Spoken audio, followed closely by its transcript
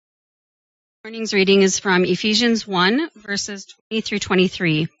Morning's reading is from Ephesians 1, verses 20 through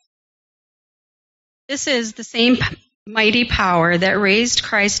 23. This is the same mighty power that raised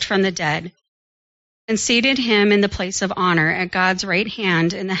Christ from the dead and seated him in the place of honor at God's right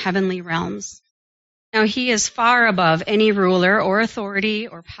hand in the heavenly realms. Now he is far above any ruler or authority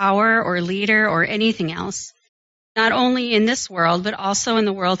or power or leader or anything else, not only in this world but also in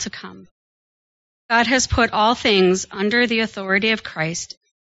the world to come. God has put all things under the authority of Christ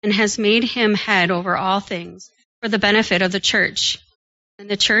and has made him head over all things for the benefit of the church. And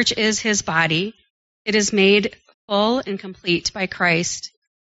the church is his body. It is made full and complete by Christ,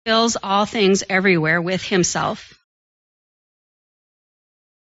 fills all things everywhere with himself.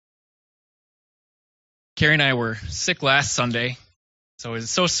 Carrie and I were sick last Sunday, so it was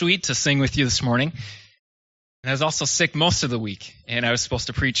so sweet to sing with you this morning. And I was also sick most of the week, and I was supposed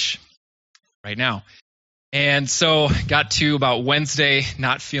to preach right now. And so got to about Wednesday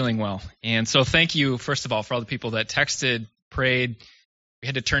not feeling well. And so thank you, first of all, for all the people that texted, prayed. We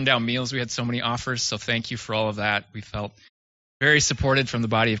had to turn down meals. We had so many offers, so thank you for all of that. We felt very supported from the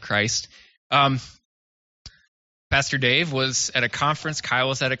body of Christ. Pastor Dave was at a conference. Kyle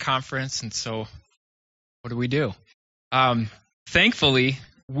was at a conference. And so what do? Thankfully,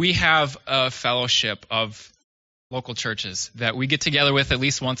 we have a fellowship of local churches that we get together with at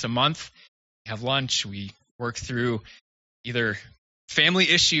least once a month. We have lunch. We work through either family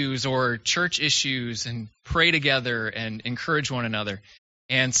issues or church issues and pray together and encourage one another.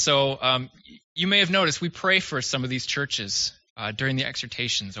 And so you may have noticed we pray for some of these churches during the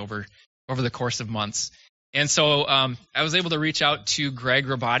exhortations over the course of months. And so I was able to reach out to Greg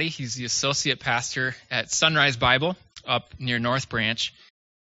Rabati. He's the associate pastor at Sunrise Bible up near North Branch.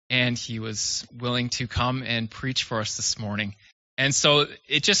 And he was willing to come and preach for us this morning. And so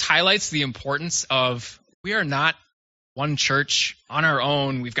it just highlights the importance of we are not one church on our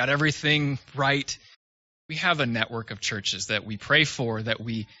own. We've got everything right. We have a network of churches that we pray for, that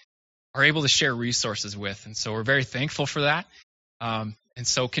we are able to share resources with. And so we're very thankful for that. And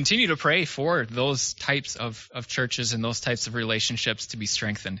so continue to pray for those types of churches and those types of relationships to be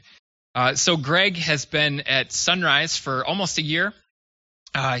strengthened. So Greg has been at Sunrise for almost a year.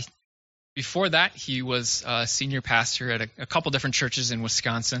 Before that, he was a senior pastor at a couple different churches in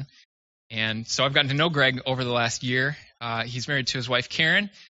Wisconsin. And so I've gotten to know Greg over the last year. He's married to his wife, Karen.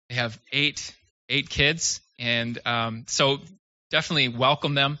 They have eight kids. And so definitely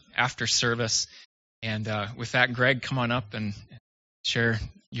welcome them after service. And with that, Greg, come on up and share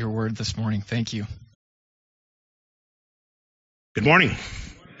your word this morning. Thank you. Good morning.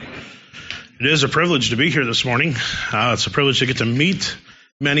 It is a privilege to be here this morning. It's a privilege to get to meet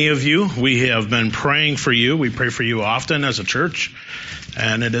many of you. We have been praying for you. We pray for you often as a church,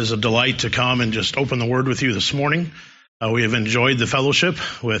 and it is a delight to come and just open the Word with you this morning. We have enjoyed the fellowship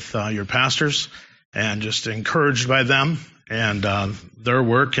with your pastors and just encouraged by them and their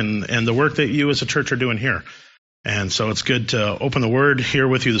work and the work that you as a church are doing here. And so it's good to open the Word here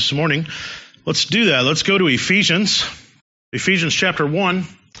with you this morning. Let's do that. Let's go to Ephesians chapter 1.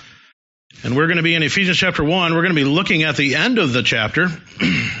 And we're going to be in Ephesians chapter 1. We're going to be looking at the end of the chapter,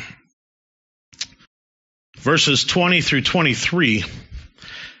 verses 20 through 23.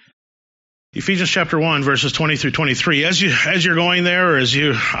 Ephesians chapter 1, verses 20 through 23. As you're going there, or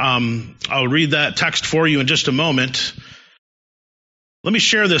I'll read that text for you in just a moment. Let me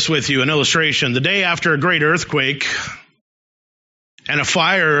share this with you, an illustration. The day after a great earthquake and a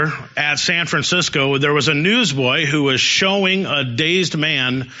fire at San Francisco, there was a newsboy who was showing a dazed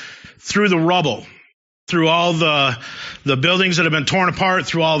man through the rubble, through all the buildings that have been torn apart,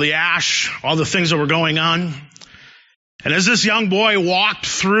 through all the ash, all the things that were going on. And as this young boy walked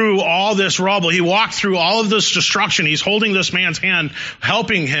through all this rubble, he walked through all of this destruction. He's holding this man's hand,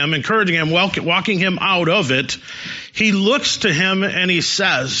 helping him, encouraging him, walking him out of it. He looks to him and he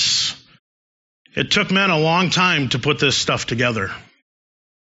says, "It took men a long time to put this stuff together,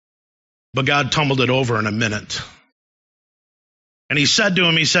 but God tumbled it over in a minute." And he said to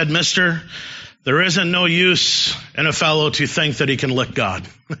him, "Mister, there isn't no use in a fellow to think that he can lick God."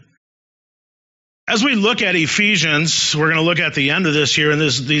 As we look at Ephesians, we're going to look at the end of this year, and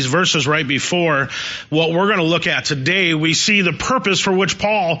these verses right before what we're going to look at today, we see the purpose for which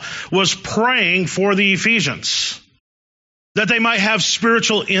Paul was praying for the Ephesians, that they might have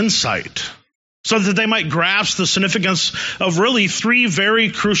spiritual insight, so that they might grasp the significance of really three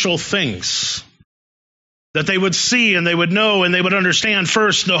very crucial things. That they would see and they would know and they would understand.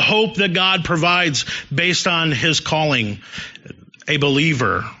 First, the hope that God provides based on his calling a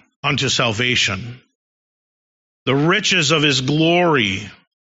believer unto salvation. The riches of his glory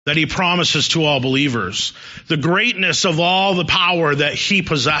that he promises to all believers. The greatness of all the power that he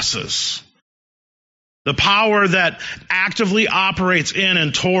possesses. The power that actively operates in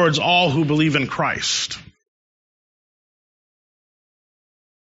and towards all who believe in Christ.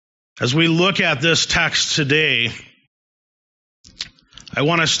 As we look at this text today, I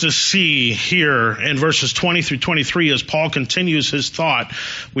want us to see here in verses 20 through 23, as Paul continues his thought,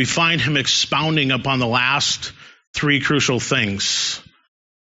 we find him expounding upon the last three crucial things.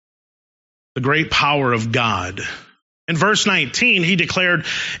 The great power of God. In verse 19, he declared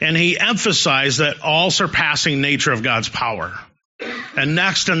and he emphasized that all-surpassing nature of God's power. And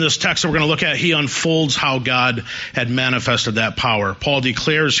next in this text that we're going to look at, he unfolds how God had manifested that power. Paul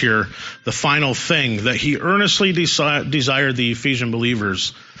declares here the final thing that he earnestly desired the Ephesian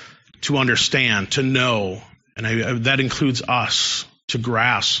believers to understand, to know, and that includes us, to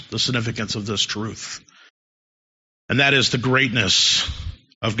grasp the significance of this truth. And that is the greatness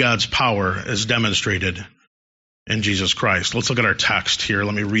of God's power as demonstrated in Jesus Christ. Let's look at our text here.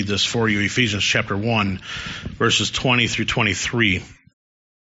 Let me read this for you. Ephesians chapter 1, verses 20 through 23.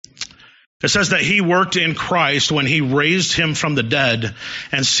 It says that he worked in Christ when he raised him from the dead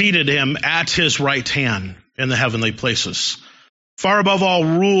and seated him at his right hand in the heavenly places, far above all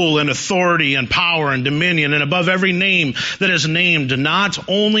rule and authority and power and dominion, and above every name that is named, not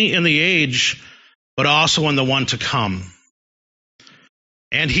only in the age, but also in the one to come.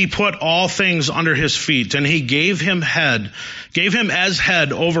 And he put all things under his feet, and he gave him as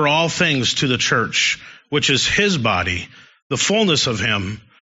head over all things to the church, which is his body, the fullness of him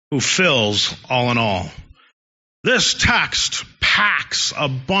who fills all in all. This text packs a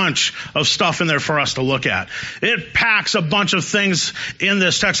bunch of stuff in there for us to look at. It packs a bunch of things in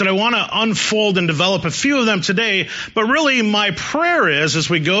this text, and I want to unfold and develop a few of them today. But really, my prayer is, as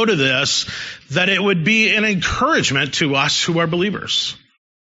we go to this, that it would be an encouragement to us who are believers.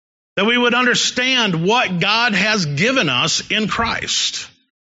 That we would understand what God has given us in Christ.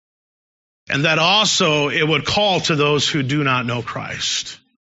 And that also it would call to those who do not know Christ.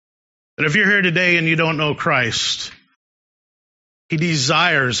 That if you're here today and you don't know Christ, he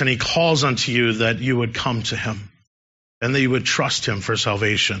desires and he calls unto you that you would come to him and that you would trust him for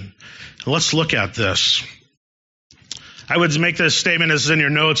salvation. And let's look at this. I would make this statement as is in your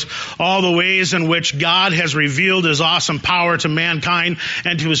notes. All the ways in which God has revealed his awesome power to mankind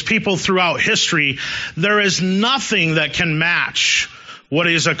and to his people throughout history, there is nothing that can match what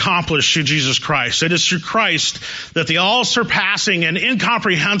he has accomplished through Jesus Christ. It is through Christ that the all-surpassing and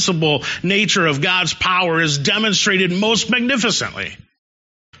incomprehensible nature of God's power is demonstrated most magnificently.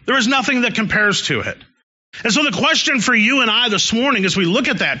 There is nothing that compares to it. And so the question for you and I this morning, as we look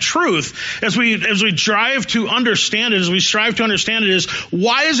at that truth, as we strive to understand it, is,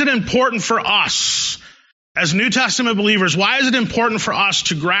 why is it important for us as New Testament believers? Why is it important for us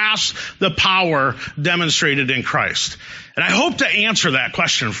to grasp the power demonstrated in Christ? And I hope to answer that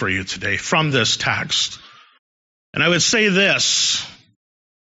question for you today from this text. And I would say this,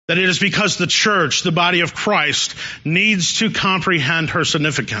 that it is because the church, the body of Christ, needs to comprehend her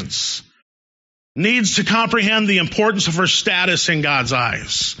significance. Needs to comprehend the importance of her status in God's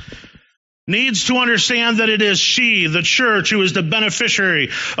eyes. Needs to understand that it is she, the church, who is the beneficiary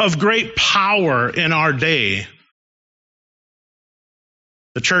of great power in our day.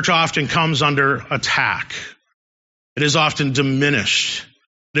 The church often comes under attack. It is often diminished.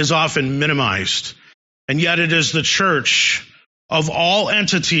 It is often minimized. And yet it is the church of all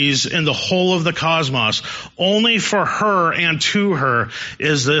entities in the whole of the cosmos. Only for her and to her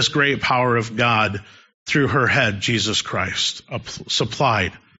is this great power of God through her head, Jesus Christ,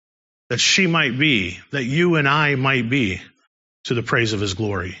 supplied, that she might be, that you and I might be, to the praise of his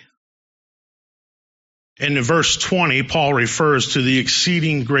glory. In verse 20, Paul refers to the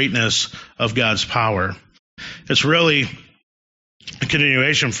exceeding greatness of God's power. It's really a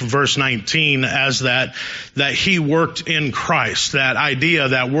continuation from verse 19 as that he worked in Christ. That idea,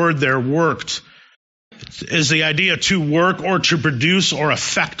 that word there, worked, is the idea to work or to produce or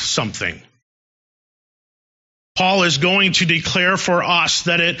affect something. Paul is going to declare for us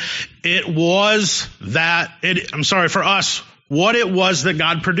that for us, what it was that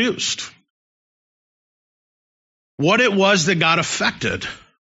God produced. What it was that God affected.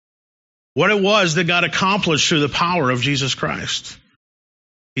 What it was that God accomplished through the power of Jesus Christ.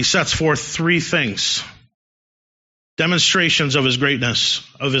 He sets forth three things. Demonstrations of his greatness,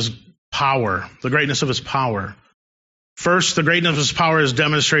 of his power, the greatness of his power. First, the greatness of his power is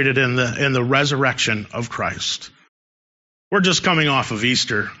demonstrated in the resurrection of Christ. We're just coming off of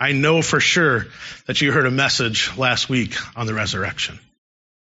Easter. I know for sure that you heard a message last week on the resurrection.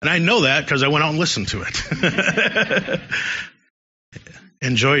 And I know that because I went out and listened to it.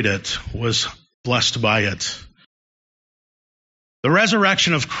 Enjoyed it, was blessed by it. The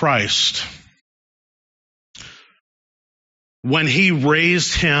resurrection of Christ when he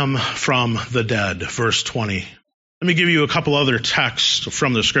raised him from the dead. Verse 20. Let me give you a couple other texts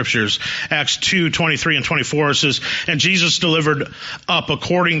from the scriptures. Acts 2:23 and 24 says, and Jesus delivered up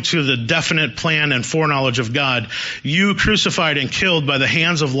according to the definite plan and foreknowledge of God, you crucified and killed by the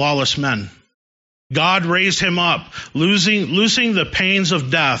hands of lawless men. God raised him up, loosing the pains of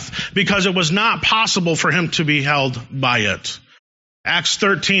death, because it was not possible for him to be held by it. Acts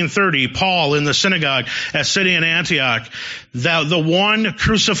 13:30, Paul in the synagogue at City in Antioch, the one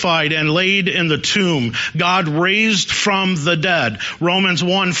crucified and laid in the tomb, God raised from the dead. Romans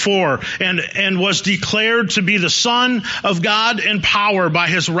 1:4, and was declared to be the Son of God in power by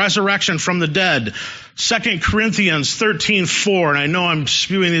his resurrection from the dead. 2 Corinthians 13:4, and I know I'm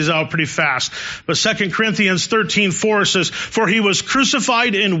spewing these out pretty fast, but 2 Corinthians 13:4 says, for he was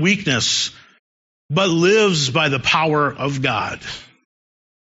crucified in weakness, but lives by the power of God.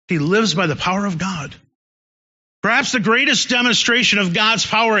 He lives by the power of God. Perhaps the greatest demonstration of God's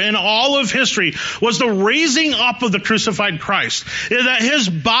power in all of history was the raising up of the crucified Christ. That his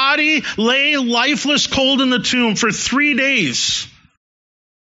body lay lifeless cold in the tomb for 3 days.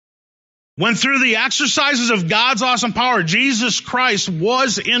 When through the exercises of God's awesome power, Jesus Christ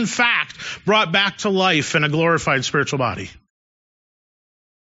was in fact brought back to life in a glorified spiritual body.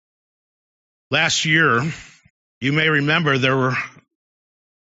 Last year, you may remember there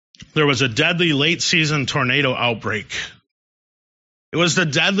was a deadly late season tornado outbreak. It was the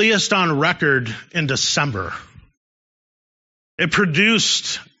deadliest on record in December. It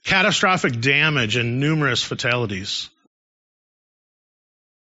produced catastrophic damage and numerous fatalities.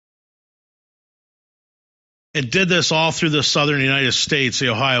 It did this all through the southern United States, the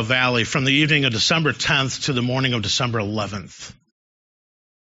Ohio Valley, from the evening of December 10th to the morning of December 11th.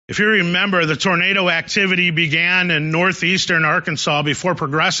 If you remember, the tornado activity began in northeastern Arkansas before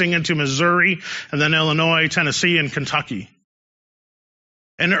progressing into Missouri and then Illinois, Tennessee, and Kentucky.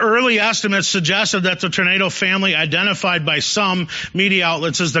 And early estimates suggested that the tornado family, identified by some media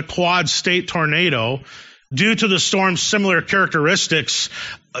outlets as the Quad State tornado, due to the storm's similar characteristics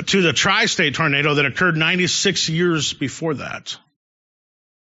to the Tri-State tornado that occurred 96 years before that.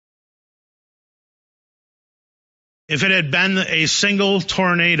 If it had been a single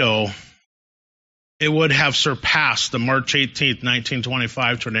tornado, it would have surpassed the March 18th,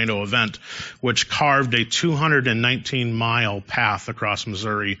 1925 tornado event, which carved a 219-mile path across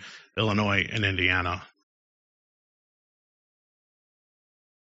Missouri, Illinois, and Indiana.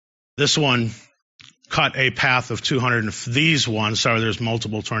 This one cut a path of there's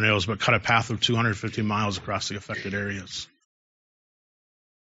multiple tornadoes, but cut a path of 250 miles across the affected areas.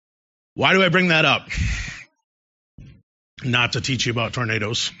 Why do I bring that up? Not to teach you about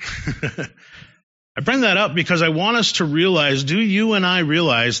tornadoes. I bring that up because I want us to realize, do you and I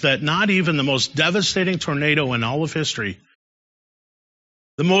realize that not even the most devastating tornado in all of history,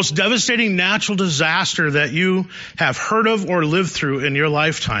 the most devastating natural disaster that you have heard of or lived through in your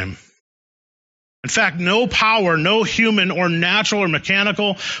lifetime, in fact, no power, no human or natural or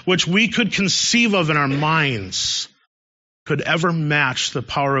mechanical, which we could conceive of in our minds, could ever match the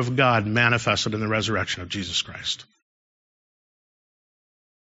power of God manifested in the resurrection of Jesus Christ.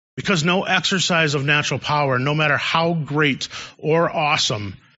 Because no exercise of natural power, no matter how great or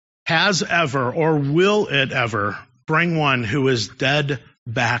awesome, has ever or will it ever bring one who is dead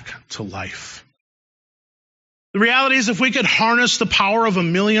back to life. The reality is, if we could harness the power of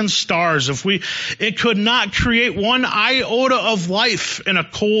 1,000,000 stars, it could not create one iota of life in a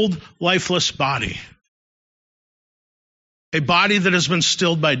cold, lifeless body. A body that has been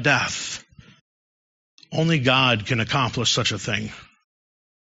stilled by death. Only God can accomplish such a thing.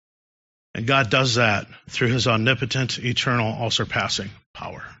 And God does that through his omnipotent, eternal, all-surpassing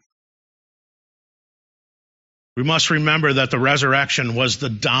power. We must remember that the resurrection was the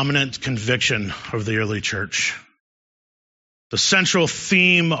dominant conviction of the early church. The central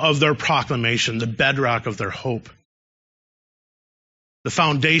theme of their proclamation, the bedrock of their hope. The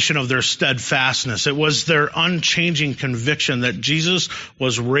foundation of their steadfastness. It was their unchanging conviction that Jesus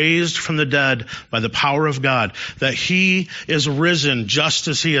was raised from the dead by the power of God, that he is risen just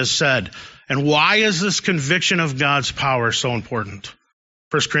as he has said. And why is this conviction of God's power so important?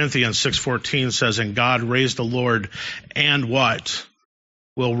 1 Corinthians 6:14 says, and God raised the Lord, and what?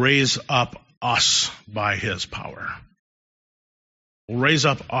 Will raise up us by his power. Will raise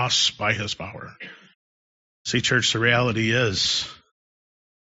up us by his power. See, church, the reality is,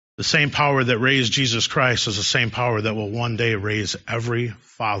 the same power that raised Jesus Christ is the same power that will one day raise every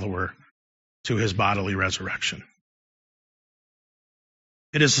follower to his bodily resurrection.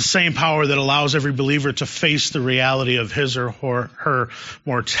 It is the same power that allows every believer to face the reality of his or her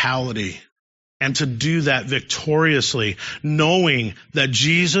mortality and to do that victoriously, knowing that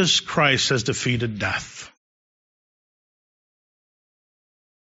Jesus Christ has defeated death.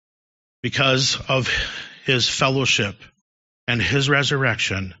 Because of his fellowship and his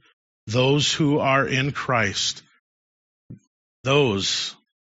resurrection, those who are in Christ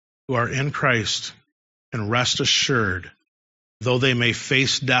can rest assured, though they may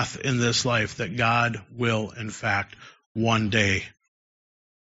face death in this life, that God will, in fact, one day,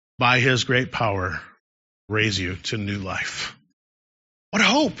 by his great power, raise you to new life. What a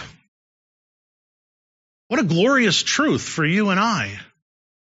hope! What a glorious truth for you and I.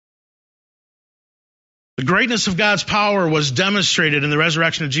 The greatness of God's power was demonstrated in the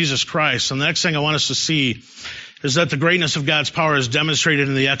resurrection of Jesus Christ. And the next thing I want us to see is that the greatness of God's power is demonstrated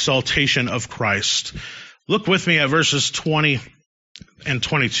in the exaltation of Christ. Look with me at verses 20 and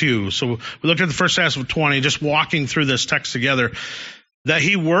 22. So we looked at the first half of 20, just walking through this text together, that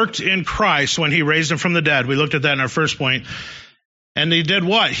he worked in Christ when he raised him from the dead. We looked at that in our first point. And he did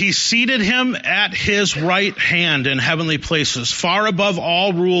what? He seated him at his right hand in heavenly places, far above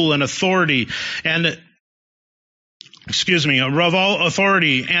all rule and authority above all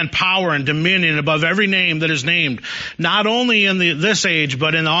authority and power and dominion, above every name that is named, not only in this age,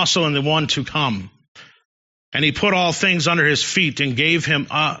 but also in the one to come. And he put all things under his feet and gave him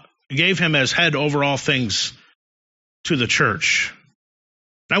as head over all things to the church.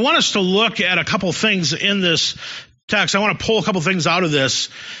 I want us to look at a couple things in this text. I want to pull a couple things out of this.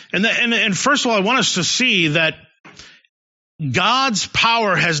 And first of all, I want us to see that God's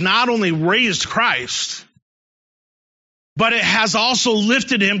power has not only raised Christ, but it has also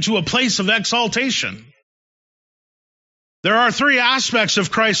lifted him to a place of exaltation. There are three aspects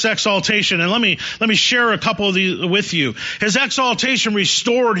of Christ's exaltation, and let me share a couple of these with you. His exaltation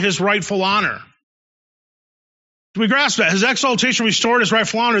restored his rightful honor. Do we grasp that? His exaltation restored his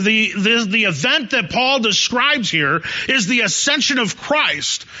rightful honor. The event that Paul describes here is the ascension of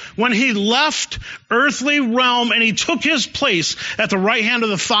Christ, when he left earthly realm and he took his place at the right hand of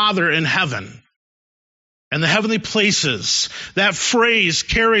the Father in heaven. And the heavenly places, that phrase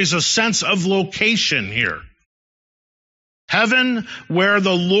carries a sense of location here. Heaven, where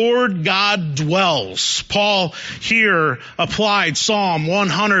the Lord God dwells. Paul here applied Psalm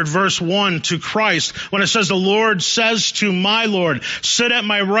 100 verse 1 to Christ when it says, the Lord says to my Lord, sit at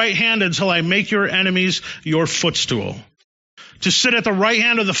my right hand until I make your enemies your footstool. To sit at the right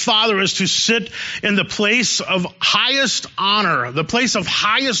hand of the Father is to sit in the place of highest honor, the place of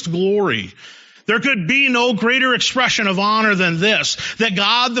highest glory. There could be no greater expression of honor than this, that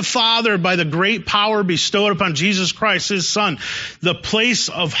God the Father, by the great power bestowed upon Jesus Christ, his Son, the place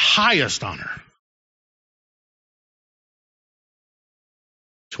of highest honor.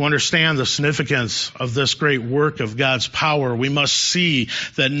 To understand the significance of this great work of God's power, we must see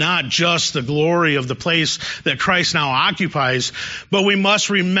that not just the glory of the place that Christ now occupies, but we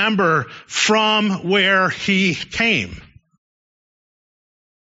must remember from where he came.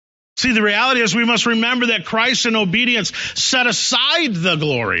 See, the reality is we must remember that Christ in obedience set aside the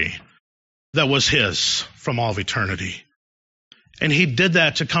glory that was his from all of eternity. And he did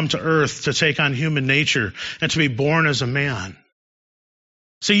that to come to earth, to take on human nature, and to be born as a man.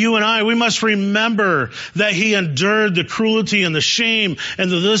 So you and I, we must remember that he endured the cruelty and the shame and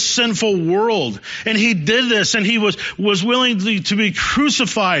this sinful world. And he did this, and he was willing to be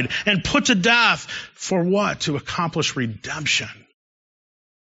crucified and put to death for what? To accomplish redemption.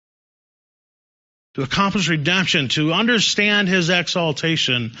 To accomplish redemption, to understand his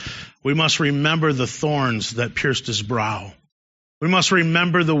exaltation, we must remember the thorns that pierced his brow. We must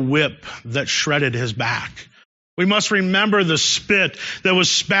remember the whip that shredded his back. We must remember the spit that was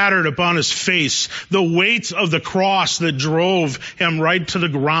spattered upon his face, the weight of the cross that drove him right to the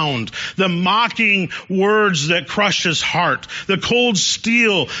ground, the mocking words that crushed his heart, the cold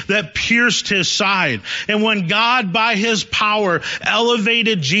steel that pierced his side. And when God, by his power,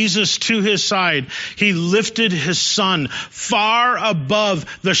 elevated Jesus to his side, he lifted his Son far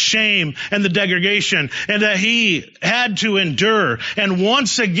above the shame and the degradation and that he had to endure. And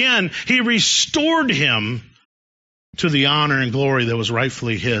once again, he restored him to the honor and glory that was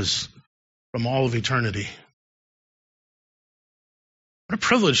rightfully his from all of eternity. What a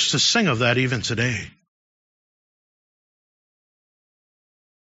privilege to sing of that even today.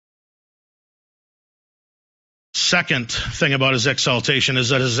 Second thing about his exaltation is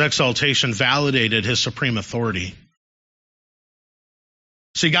that his exaltation validated his supreme authority.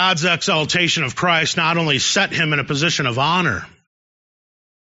 See, God's exaltation of Christ not only set him in a position of honor,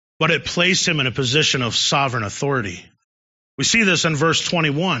 but it placed him in a position of sovereign authority. We see this in verse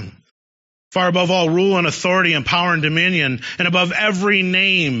 21. far above all rule and authority and power and dominion, and above every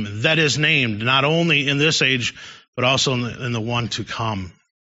name that is named, not only in this age, but also in the one to come.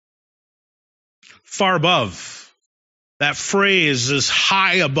 Far above. That phrase is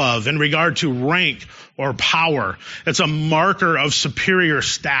high above in regard to rank or power. It's a marker of superior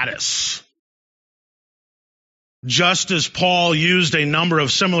status. Just as Paul used a number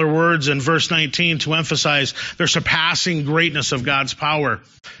of similar words in verse 19 to emphasize the surpassing greatness of God's power,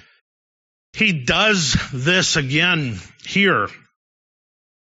 he does this again here.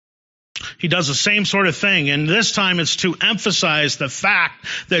 He does the same sort of thing, and this time it's to emphasize the fact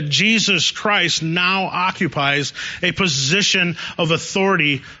that Jesus Christ now occupies a position of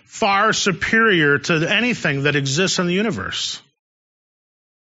authority far superior to anything that exists in the universe.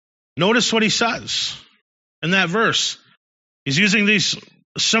 Notice what he says in that verse. He's using these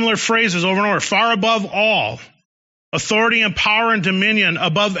similar phrases over and over. Far above all, authority and power and dominion,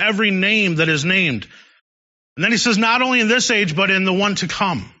 above every name that is named. And then he says, not only in this age, but in the one to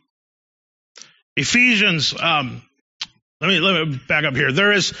come. Ephesians, let me back up here.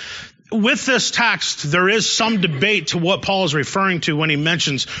 With this text, there is some debate to what Paul is referring to when he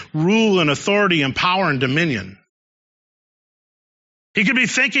mentions rule and authority and power and dominion. He could be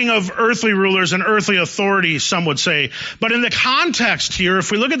thinking of earthly rulers and earthly authority, some would say. But in the context here,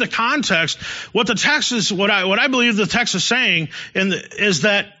 if we look at the context, what I believe the text is saying is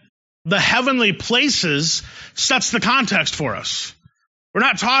that the heavenly places sets the context for us. We're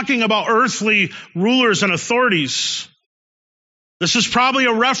not talking about earthly rulers and authorities. This is probably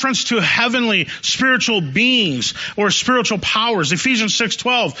a reference to heavenly spiritual beings or spiritual powers. Ephesians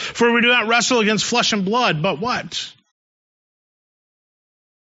 6:12, for we do not wrestle against flesh and blood, but what?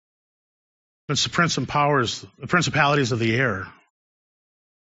 It's the principalities of the air.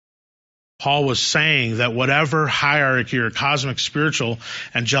 Paul was saying that whatever hierarchy or cosmic, spiritual,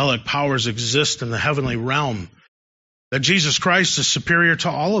 angelic powers exist in the heavenly realm, that Jesus Christ is superior to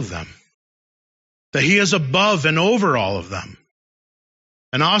all of them. That he is above and over all of them.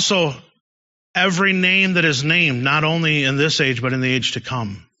 And also, every name that is named, not only in this age, but in the age to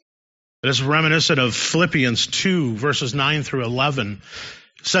come. It is reminiscent of Philippians 2, verses 9 through 11.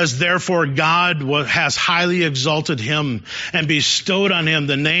 It says, therefore God has highly exalted him and bestowed on him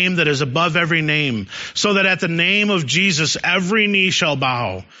the name that is above every name, so that at the name of Jesus every knee shall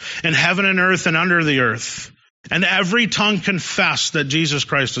bow, in heaven and earth and under the earth, and every tongue confess that Jesus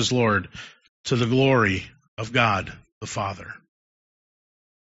Christ is Lord, to the glory of God the Father.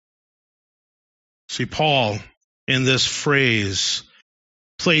 See, Paul, in this phrase,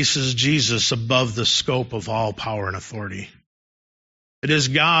 places Jesus above the scope of all power and authority. It is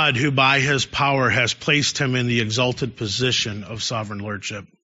God who by his power has placed him in the exalted position of sovereign lordship.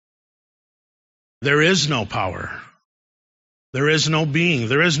 There is no power. There is no being.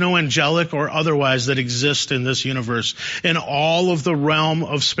 There is no angelic or otherwise that exists in this universe, in all of the realm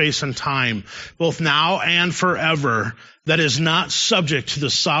of space and time, both now and forever, that is not subject to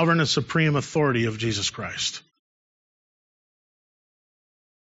the sovereign and supreme authority of Jesus Christ.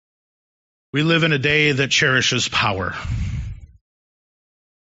 We live in a day that cherishes power.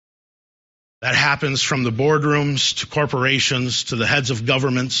 That happens from the boardrooms to corporations to the heads of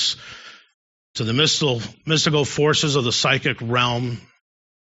governments to the mystical forces of the psychic realm.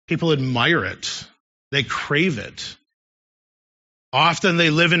 People admire it. They crave it. Often they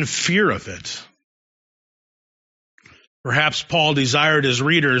live in fear of it. Perhaps Paul desired his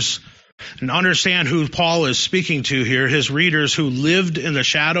readers, and understand who Paul is speaking to here, his readers who lived in the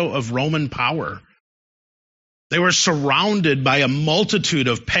shadow of Roman power. They were surrounded by a multitude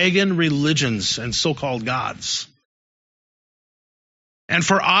of pagan religions and so-called gods. And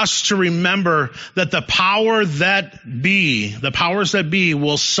for us to remember that the powers that be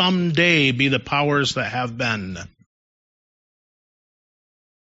will someday be the powers that have been.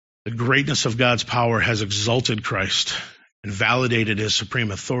 The greatness of God's power has exalted Christ and validated his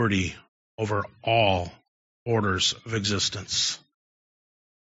supreme authority over all orders of existence.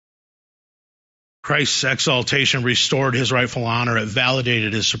 Christ's exaltation restored his rightful honor. It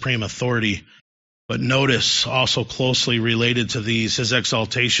validated his supreme authority. But notice, also closely related to these, his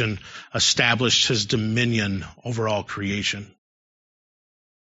exaltation established his dominion over all creation.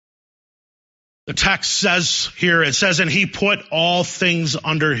 The text says here, it says, and he put all things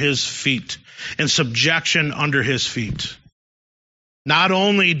under his feet, in subjection under his feet. Not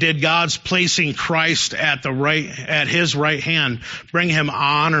only did God's placing Christ at his right hand bring him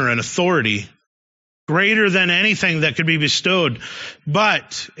honor and authority, greater than anything that could be bestowed,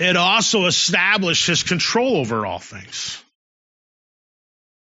 but it also established his control over all things.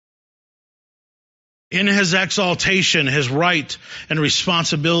 In his exaltation, his right and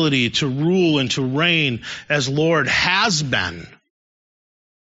responsibility to rule and to reign as Lord has been.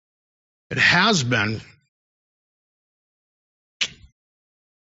 It has been.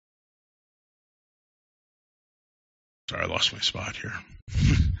 Sorry, I lost my spot here.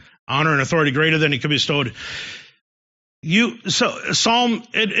 Honor and authority greater than he could be bestowed. This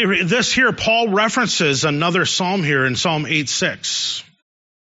here, Paul references another psalm here in Psalm 8:6.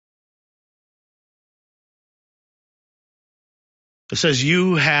 It says,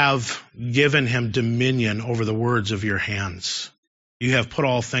 you have given him dominion over the words of your hands. You have put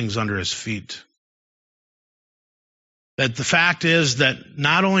all things under his feet. That the fact is that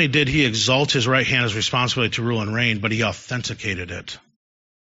not only did he exalt his right hand as responsibility to rule and reign, but he authenticated it.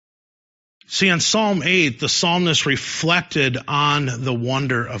 See, in Psalm 8, the psalmist reflected on the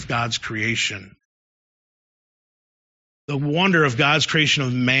wonder of God's creation. The wonder of God's creation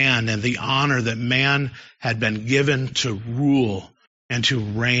of man and the honor that man had been given to rule and to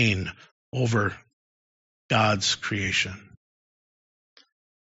reign over God's creation.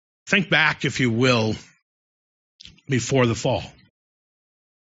 Think back, if you will, before the fall.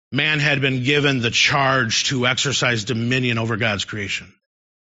 Man had been given the charge to exercise dominion over God's creation.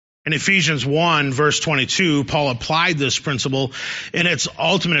 In Ephesians 1, verse 22, Paul applied this principle in its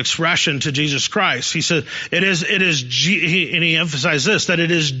ultimate expression to Jesus Christ. He said, and he emphasized this, that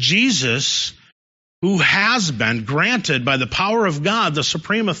it is Jesus who has been granted by the power of God the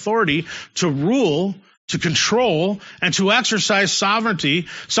supreme authority to rule, to control, and to exercise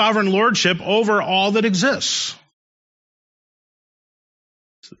sovereign lordship over all that exists.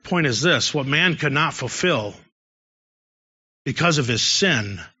 The point is this, what man could not fulfill because of his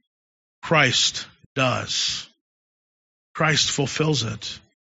sin, Christ does. Christ fulfills it.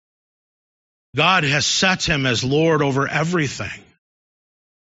 God has set him as Lord over everything.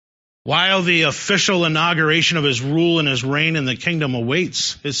 While the official inauguration of his rule and his reign in the kingdom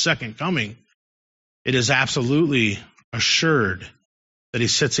awaits his second coming, it is absolutely assured that he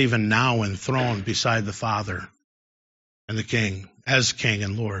sits even now enthroned beside the Father and the King, as King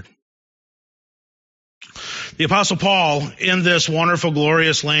and Lord. The Apostle Paul, in this wonderful,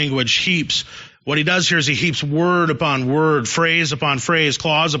 glorious language, heaps, what he does here is he heaps word upon word, phrase upon phrase,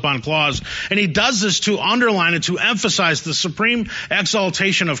 clause upon clause, and he does this to underline and to emphasize the supreme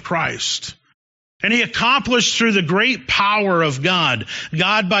exaltation of Christ. And he accomplished through the great power of God.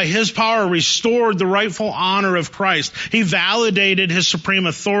 God, by his power, restored the rightful honor of Christ. He validated his supreme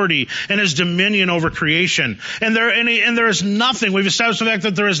authority and his dominion over creation. And there is nothing, we've established the fact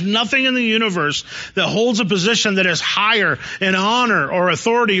that there is nothing in the universe that holds a position that is higher in honor or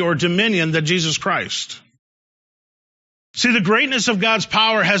authority or dominion than Jesus Christ. See, the greatness of God's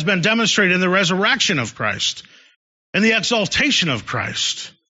power has been demonstrated in the resurrection of Christ and the exaltation of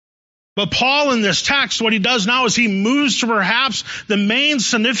Christ. But Paul, in this text, what he does now is he moves to perhaps the main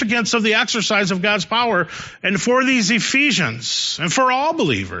significance of the exercise of God's power. And for these Ephesians, and for all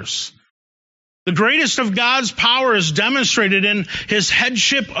believers, the greatest of God's power is demonstrated in his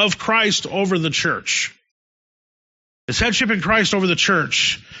headship of Christ over the church. His headship in Christ over the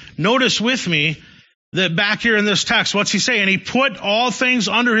church. Notice with me that back here in this text, what's he saying? And he put all things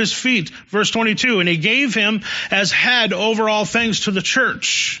under his feet, verse 22, and he gave him as head over all things to the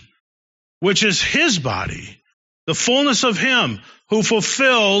church, which is his body, the fullness of him who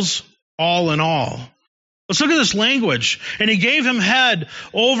fulfills all in all. Let's look at this language. And he gave him head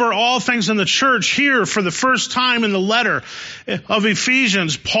over all things in the church. Here, for the first time in the letter of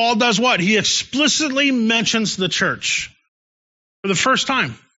Ephesians, Paul does what? He explicitly mentions the church. For the first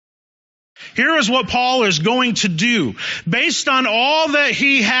time. Here is what Paul is going to do. Based on all that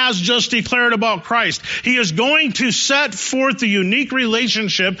he has just declared about Christ, he is going to set forth the unique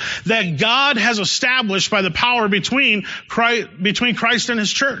relationship that God has established by the power between Christ and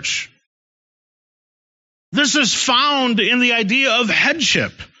his church. This is found in the idea of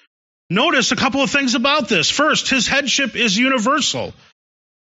headship. Notice a couple of things about this. First, his headship is universal.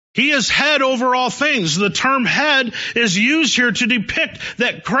 He is head over all things. The term head is used here to depict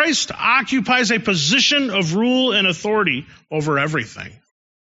that Christ occupies a position of rule and authority over everything.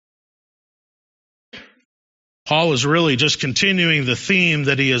 Paul is really just continuing the theme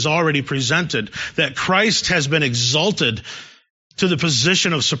that he has already presented, that Christ has been exalted to the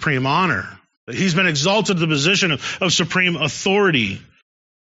position of supreme honor. He's been exalted to the position of supreme authority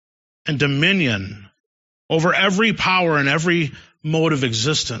and dominion over every power and every mode of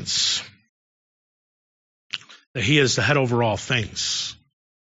existence. That he is the head over all things.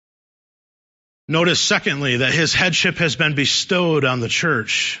 Notice, secondly, that his headship has been bestowed on the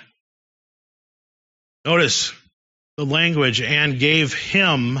church. Notice the language, and gave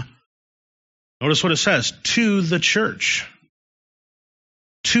him Notice what it says, to the church.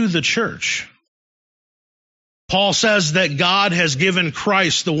 To the church. Paul says that God has given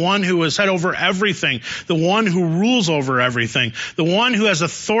Christ, the one who is head over everything, the one who rules over everything, the one who has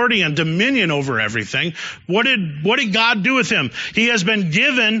authority and dominion over everything. What did God do with him? He has been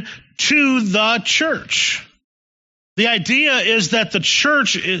given to the church. The idea is that the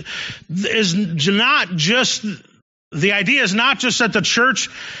church is not just that the church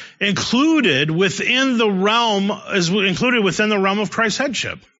is included within the realm of Christ's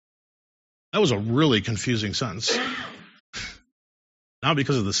headship. That was a really confusing sentence. Not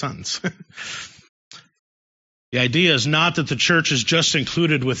because of the sentence. The idea is not that the church is just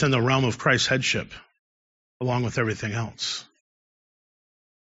included within the realm of Christ's headship, along with everything else.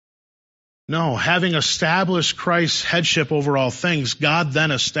 No, having established Christ's headship over all things, God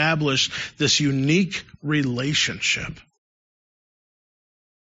then established this unique relationship.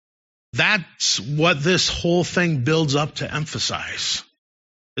 That's what this whole thing builds up to emphasize.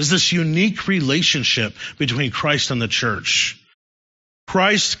 Is this unique relationship between Christ and the church.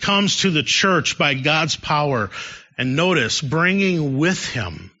 Christ comes to the church by God's power, and notice, bringing with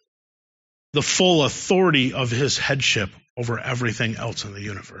him the full authority of his headship over everything else in the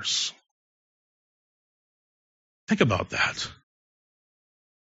universe. Think about that.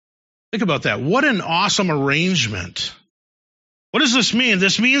 Think about that. What an awesome arrangement. What does this mean?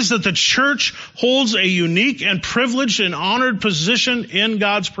 This means that the church holds a unique and privileged and honored position in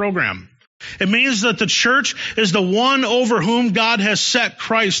God's program. It means that the church is the one over whom God has set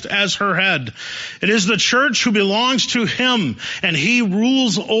Christ as her head. It is the church who belongs to him, and he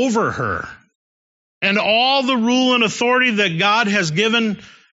rules over her. And all the rule and authority that God has given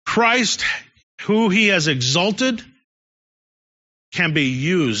Christ, who he has exalted, can be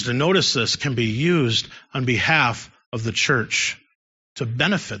used, and notice this, can be used on behalf of the church to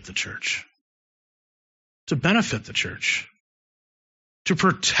benefit the church. To benefit the church. To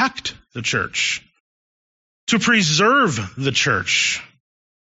protect the church. To preserve the church.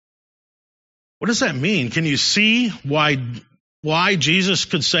 What does that mean? Can you see why Jesus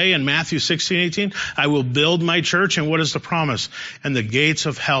could say in Matthew 16:18, I will build my church, and what is the promise? And the gates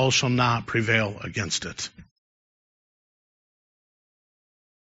of hell shall not prevail against it.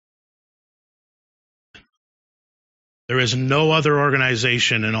 There is no other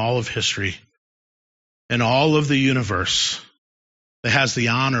organization in all of history, in all of the universe, that has the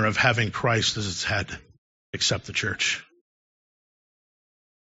honor of having Christ as its head, except the church.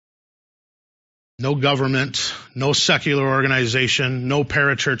 No government, no secular organization, no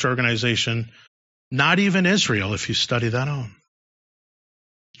parachurch organization, not even Israel, if you study that out.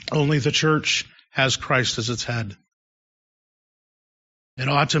 Only the church has Christ as its head. It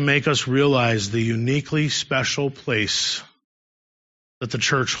ought to make us realize the uniquely special place that the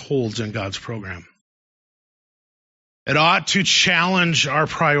church holds in God's program. It ought to challenge our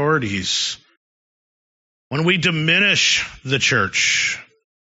priorities. When we diminish the church,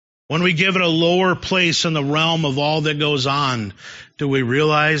 when we give it a lower place in the realm of all that goes on, do we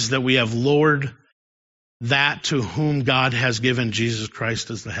realize that we have lowered that to whom God has given Jesus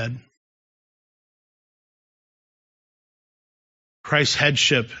Christ as the head? Christ's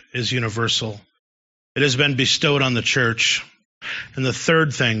headship is universal. It has been bestowed on the church. And the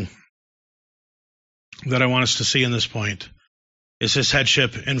third thing that I want us to see in this point is his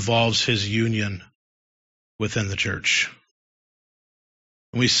headship involves his union within the church.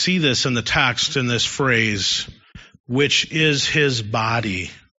 And we see this in the text in this phrase, which is his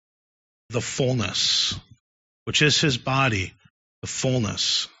body, the fullness. Which is his body, the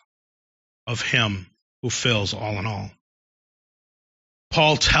fullness of him who fills all in all.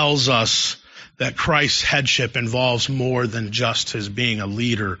 Paul tells us that Christ's headship involves more than just his being a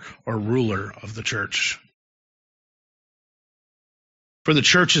leader or ruler of the church. For the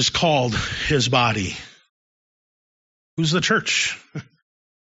church is called his body. Who's the church?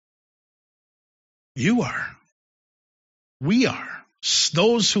 You are. We are.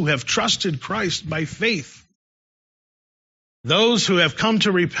 Those who have trusted Christ by faith. Those who have come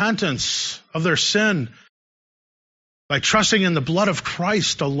to repentance of their sin by trusting in the blood of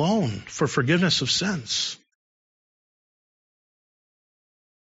Christ alone for forgiveness of sins.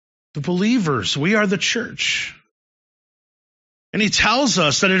 The believers, we are the church. And he tells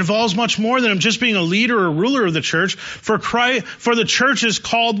us that it involves much more than him just being a leader or ruler of the church. For the church is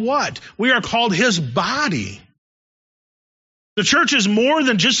called what? We are called his body. The church is more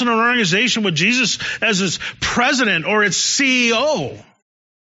than just an organization with Jesus as its president or its CEO.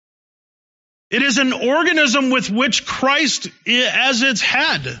 It is an organism with which Christ as its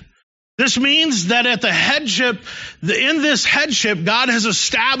head. This means that at the headship, in this headship, God has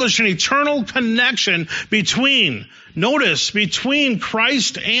established an eternal connection between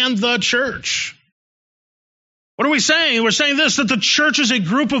Christ and the church. What are we saying? We're saying this, that the church is a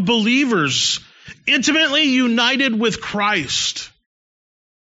group of believers intimately united with Christ.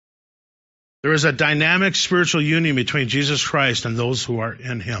 There is a dynamic spiritual union between Jesus Christ and those who are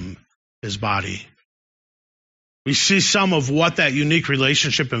in him, his body. We see some of what that unique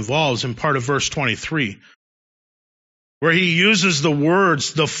relationship involves in part of verse 23, where he uses the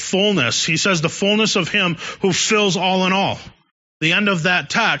words, the fullness. He says the fullness of him who fills all in all. The end of that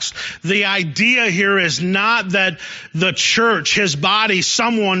text. The idea here is not that the church, his body,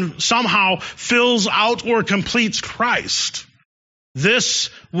 somehow fills out or completes Christ. This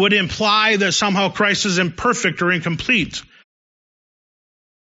would imply that somehow Christ is imperfect or incomplete.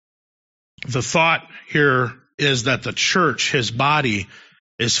 The thought here is that the church, his body,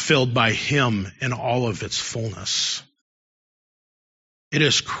 is filled by him in all of its fullness. It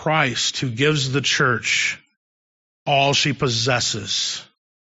is Christ who gives the church all she possesses.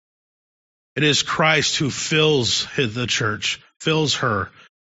 It is Christ who fills the church, fills her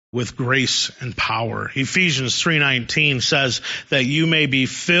with grace and power. Ephesians 3:19 says that you may be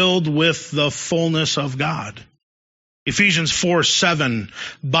filled with the fullness of God. Ephesians 4:7,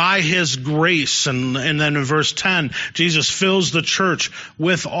 by his grace, and then in verse 10, Jesus fills the church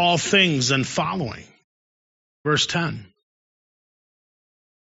with all things and following. Verse 10.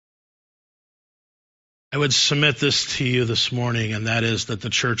 I would submit this to you this morning, and that is that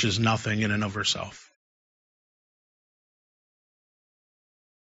the church is nothing in and of herself.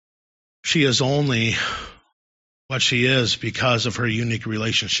 She is only what she is because of her unique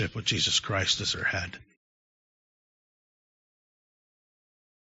relationship with Jesus Christ as her head.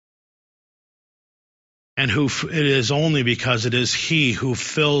 And it is only because it is he who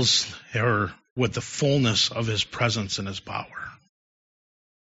fills her with the fullness of his presence and his power.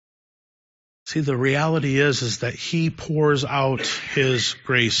 See, the reality is that he pours out his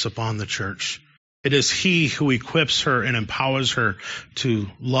grace upon the church. It is he who equips her and empowers her to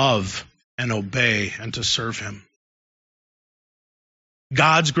love and obey and to serve him.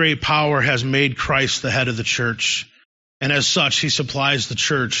 God's great power has made Christ the head of the church. And as such, he supplies the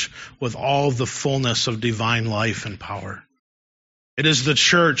church with all the fullness of divine life and power. It is the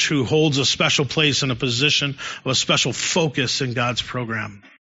church who holds a special place and a position of a special focus in God's program.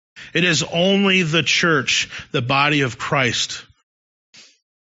 It is only the church, the body of Christ,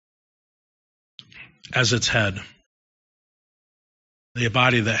 as its head. The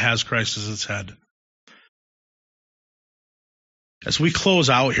body that has Christ as its head. As we close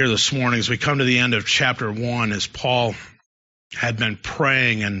out here this morning, as we come to the end of chapter 1, as Paul had been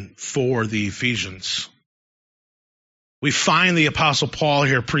praying and for the Ephesians, we find the Apostle Paul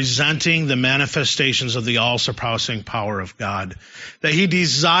here presenting the manifestations of the all-surpassing power of God that he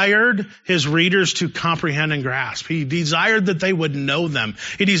desired his readers to comprehend and grasp. He desired that they would know them.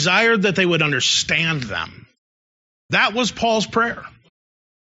 He desired that they would understand them. That was Paul's prayer.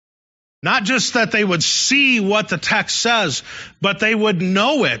 Not just that they would see what the text says, but they would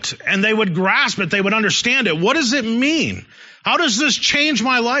know it and they would grasp it. They would understand it. What does it mean? How does this change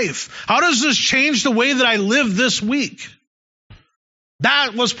my life? How does this change the way that I live this week?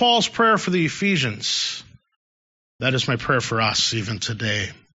 That was Paul's prayer for the Ephesians. That is my prayer for us even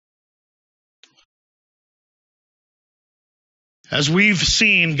today. As we've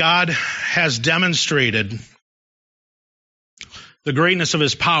seen, God has demonstrated the greatness of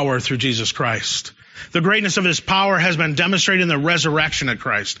his power through Jesus Christ. The greatness of his power has been demonstrated in the resurrection of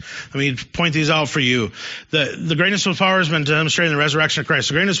Christ. Let me point these out for you. The greatness of power has been demonstrated in the resurrection of Christ.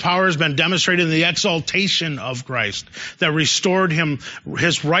 The greatness of power has been demonstrated in the exaltation of Christ that restored him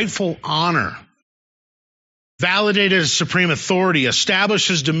his rightful honor, validated his supreme authority, established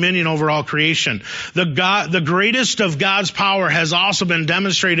his dominion over all creation. The greatest of God's power has also been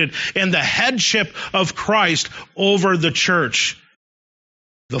demonstrated in the headship of Christ over the church.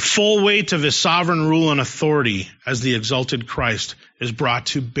 The full weight of his sovereign rule and authority as the exalted Christ is brought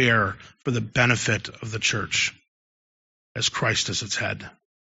to bear for the benefit of the church as Christ is its head.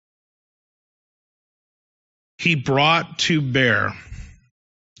 He brought to bear.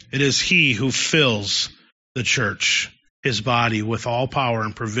 It is he who fills the church, his body, with all power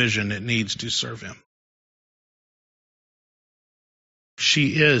and provision it needs to serve him.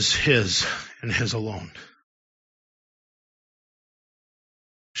 She is his and his alone.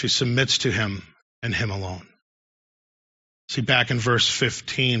 She submits to him and him alone. See, back in verse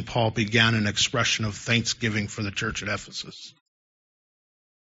 15, Paul began an expression of thanksgiving for the church at Ephesus.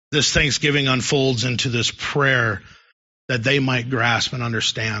 This thanksgiving unfolds into this prayer that they might grasp and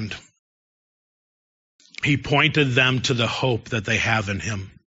understand He pointed them to the hope that they have in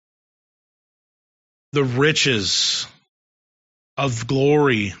him, the riches of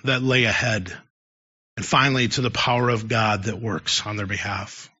glory that lay ahead, and finally to the power of God that works on their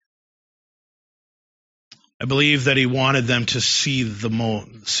behalf. I believe that he wanted them to see the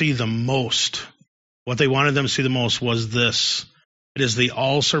most. What they wanted them to see the most was this. It is the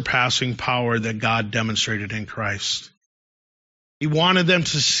all-surpassing power that God demonstrated in Christ. He wanted them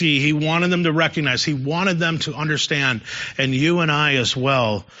to see, he wanted them to recognize, he wanted them to understand, and you and I as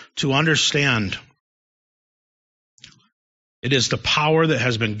well, to understand. It is the power that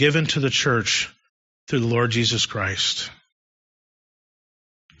has been given to the church through the Lord Jesus Christ.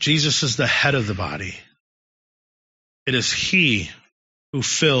 Jesus is the head of the body. It is he who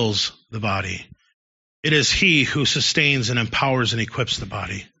fills the body. It is he who sustains and empowers and equips the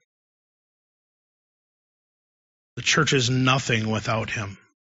body. The church is nothing without him.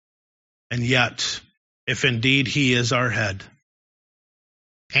 And yet, if indeed he is our head,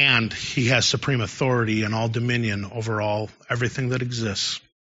 and he has supreme authority and all dominion over everything that exists,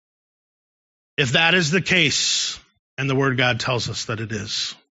 if that is the case, and the Word of God tells us that it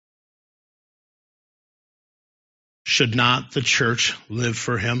is, should not the church live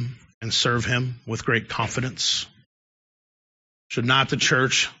for him and serve him with great confidence? Should not the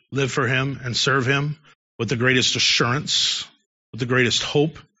church live for him and serve him with the greatest assurance, with the greatest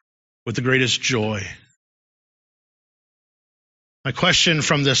hope, with the greatest joy? My question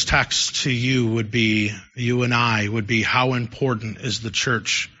from this text to you and I would be, how important is the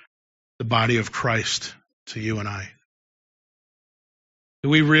church, the body of Christ, to you and I? Do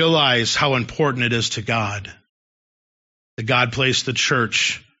we realize how important it is to God that God placed the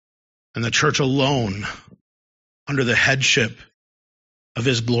church and the church alone under the headship of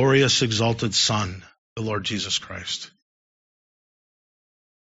his glorious, exalted Son, the Lord Jesus Christ?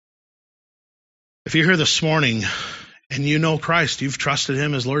 If you're here this morning and you know Christ, you've trusted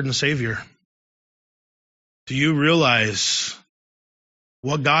him as Lord and Savior, do you realize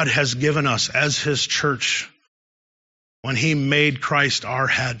what God has given us as his church when he made Christ our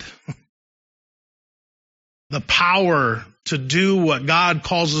head? The power to do what God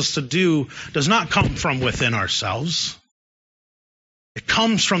calls us to do does not come from within ourselves. It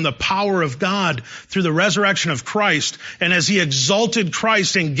comes from the power of God through the resurrection of Christ. And as he exalted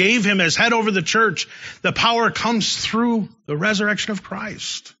Christ and gave him as head over the church, the power comes through the resurrection of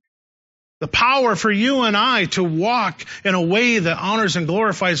Christ. The power for you and I to walk in a way that honors and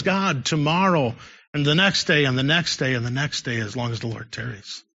glorifies God tomorrow and the next day and the next day and the next day, as long as the Lord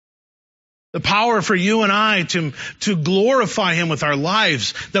tarries. The power for you and I to glorify him with our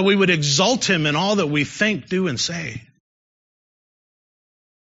lives, that we would exalt him in all that we think, do, and say.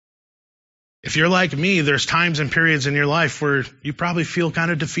 If you're like me, there's times and periods in your life where you probably feel kind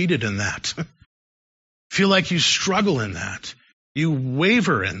of defeated in that. Feel like you struggle in that. You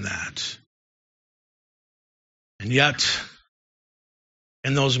waver in that. And yet,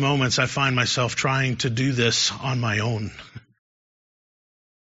 in those moments, I find myself trying to do this on my own.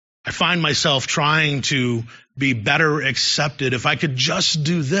 I find myself trying to be better accepted. If I could just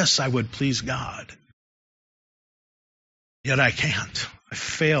do this, I would please God. Yet I can't. I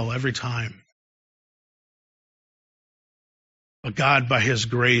fail every time. But God, by his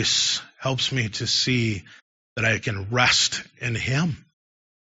grace, helps me to see that I can rest in him.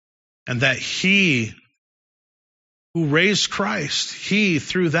 And that he who raised Christ, he,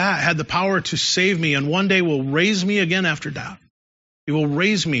 through that, had the power to save me, and one day will raise me again after death. He will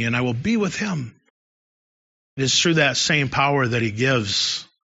raise me, and I will be with him. It is through that same power that he gives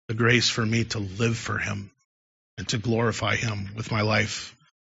the grace for me to live for him and to glorify him with my life.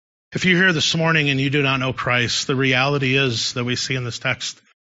 If you're here this morning and you do not know Christ, the reality is that we see in this text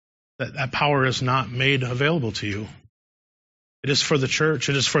that that power is not made available to you. It is for the church.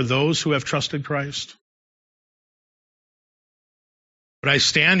 It is for those who have trusted Christ. But I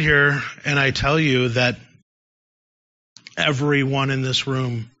stand here and I tell you that everyone in this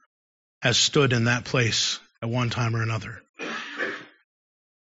room has stood in that place at one time or another.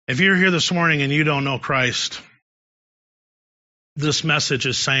 If you're here this morning and you don't know Christ, this message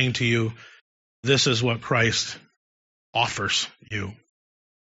is saying to you, this is what Christ offers you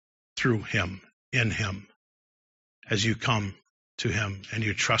through him, in him, as you come to him and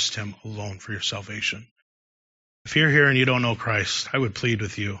you trust him alone for your salvation. If you're here and you don't know Christ, I would plead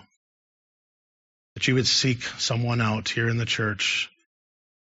with you that you would seek someone out here in the church.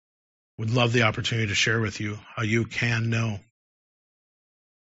 Would love the opportunity to share with you how you can know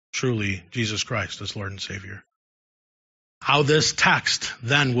truly Jesus Christ as Lord and Savior. How this text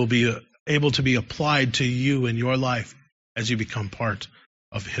then will be able to be applied to you in your life as you become part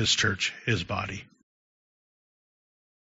of his church, his body.